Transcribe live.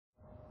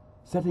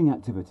Setting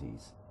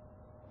activities.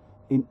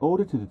 In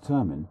order to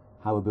determine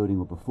how a building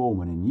will perform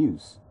when in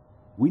use,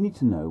 we need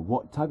to know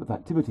what type of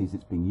activities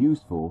it's being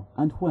used for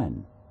and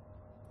when.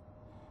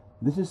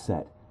 This is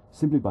set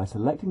simply by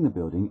selecting the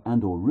building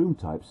and/or room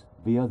types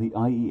via the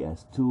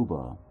IES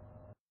toolbar.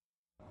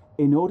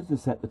 In order to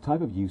set the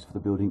type of use for the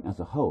building as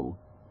a whole,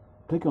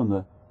 click on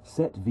the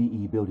Set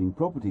VE Building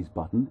Properties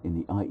button in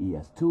the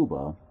IES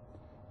toolbar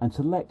and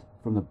select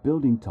from the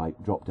Building Type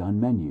drop-down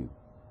menu.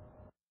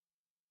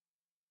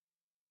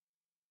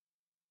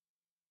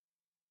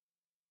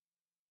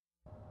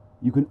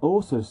 You can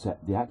also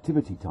set the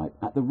activity type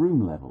at the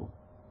room level.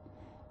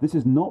 This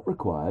is not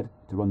required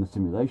to run the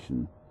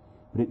simulation,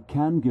 but it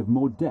can give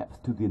more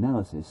depth to the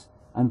analysis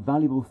and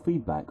valuable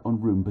feedback on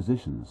room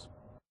positions.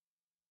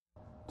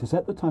 To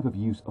set the type of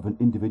use of an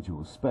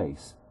individual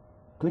space,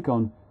 click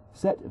on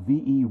Set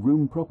VE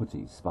Room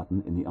Properties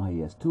button in the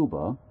IES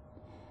toolbar,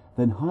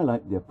 then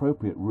highlight the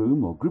appropriate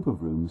room or group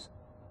of rooms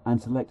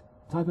and select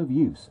Type of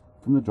Use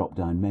from the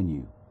drop-down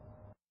menu.